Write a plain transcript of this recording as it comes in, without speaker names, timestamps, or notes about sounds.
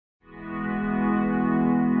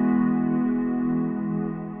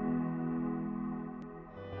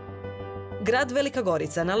Grad Velika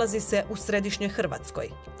Gorica nalazi se u središnjoj Hrvatskoj,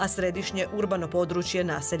 a središnje urbano područje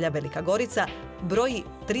naselja Velika Gorica broji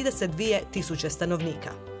 32.000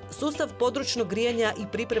 stanovnika. Sustav područnog grijanja i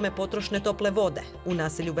pripreme potrošne tople vode u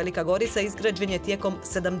naselju Velika Gorica izgrađen je tijekom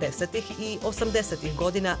 70. i 80.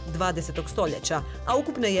 godina 20. stoljeća, a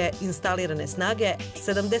ukupne je instalirane snage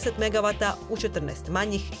 70 MW u 14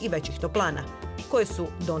 manjih i većih toplana, koje su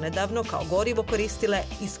donedavno kao gorivo koristile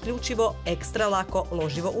isključivo ekstra lako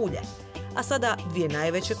loživo ulje, a sada dvije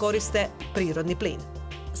najveće koriste prirodni plin.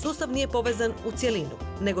 Sustav nije povezan u cjelinu,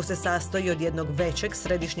 nego se sastoji od jednog većeg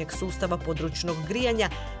središnjeg sustava područnog grijanja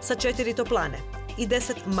sa 4 toplane i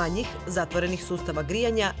 10 manjih zatvorenih sustava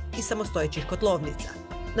grijanja i samostojećih kotlovnica.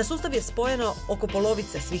 Na sustav je spojeno oko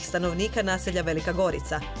polovice svih stanovnika naselja Velika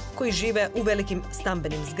Gorica, koji žive u velikim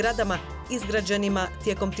stambenim zgradama izgrađenima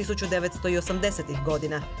tijekom 1980.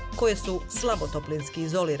 godina, koje su slabotoplinski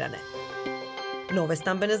izolirane. Nove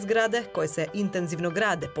stambene zgrade, koje se intenzivno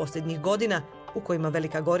grade posljednjih godina, u kojima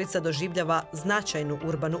Velika Gorica doživljava značajnu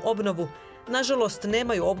urbanu obnovu, nažalost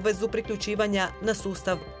nemaju obvezu priključivanja na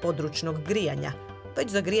sustav područnog grijanja, već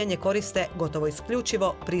za grijanje koriste gotovo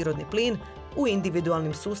isključivo prirodni plin u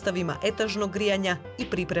individualnim sustavima etažnog grijanja i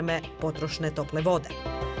pripreme potrošne tople vode.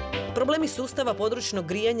 Problemi sustava područnog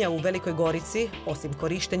grijanja u Velikoj Gorici, osim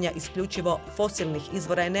korištenja isključivo fosilnih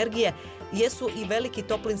izvora energije, jesu i veliki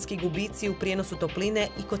toplinski gubici u prijenosu topline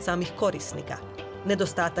i kod samih korisnika,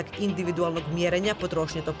 nedostatak individualnog mjerenja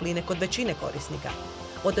potrošnje topline kod većine korisnika,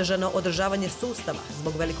 otežano održavanje sustava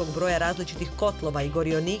zbog velikog broja različitih kotlova i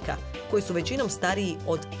gorionika koji su većinom stariji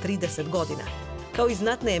od 30 godina, kao i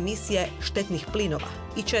znatne emisije štetnih plinova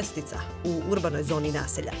i čestica u urbanoj zoni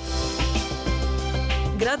naselja.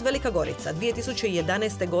 Grad Velika Gorica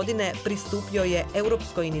 2011. godine pristupio je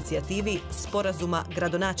europskoj inicijativi Sporazuma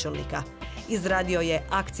gradonačelnika, izradio je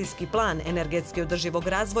akcijski plan energetski održivog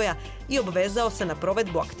razvoja i obvezao se na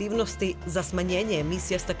provedbu aktivnosti za smanjenje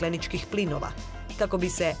emisije stakleničkih plinova, kako bi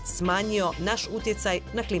se smanjio naš utjecaj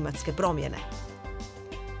na klimatske promjene.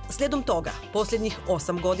 Slijedom toga, posljednjih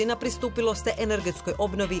 8 godina pristupilo se energetskoj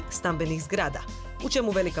obnovi stambenih zgrada, u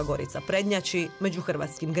čemu Velika Gorica prednjači među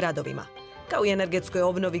hrvatskim gradovima, kao i energetskoj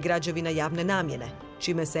obnovi građevina javne namjene,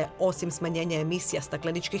 čime se, osim smanjenja emisija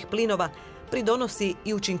stakleničkih plinova, pridonosi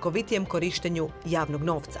i učinkovitijem korištenju javnog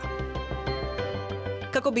novca.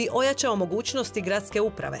 Kako bi ojačao mogućnosti gradske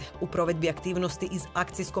uprave u provedbi aktivnosti iz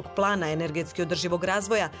akcijskog plana energetski održivog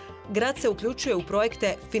razvoja, grad se uključuje u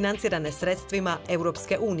projekte financirane sredstvima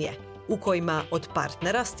Europske unije, u kojima od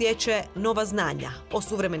partnera stječe nova znanja o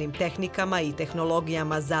suvremenim tehnikama i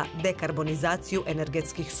tehnologijama za dekarbonizaciju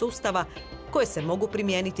energetskih sustava koje se mogu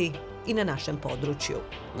primijeniti i na našem području.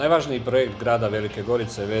 Najvažniji projekt grada Velike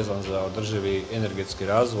Gorice vezan za održivi energetski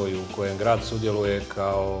razvoj u kojem grad sudjeluje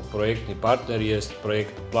kao projektni partner jest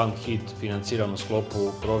projekt Plan HIT financiran u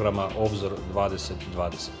sklopu programa Obzor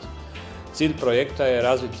 2020. Cilj projekta je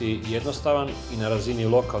razviti jednostavan i na razini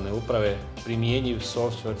lokalne uprave primjenjiv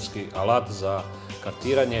softverski alat za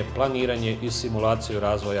kartiranje, planiranje i simulaciju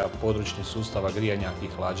razvoja područnih sustava grijanja i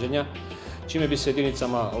hlađenja, čime bi se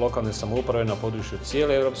jedinicama lokalne samouprave na području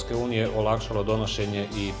cijele Europske unije olakšalo donošenje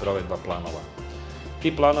i provedba planova.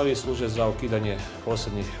 Ti planovi služe za ukidanje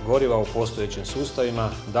fosilnih goriva u postojećim sustavima,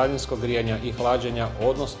 daljinskog grijanja i hlađenja,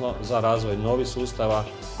 odnosno za razvoj novih sustava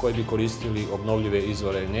koji bi koristili obnovljive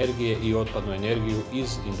izvore energije i otpadnu energiju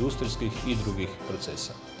iz industrijskih i drugih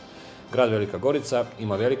procesa. Grad Velika Gorica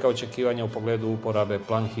ima velika očekivanja u pogledu uporabe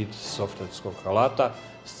Plan HIT softverskog alata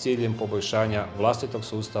s ciljem poboljšanja vlastitog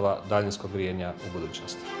sustava daljinskog grijanja u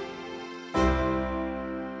budućnosti.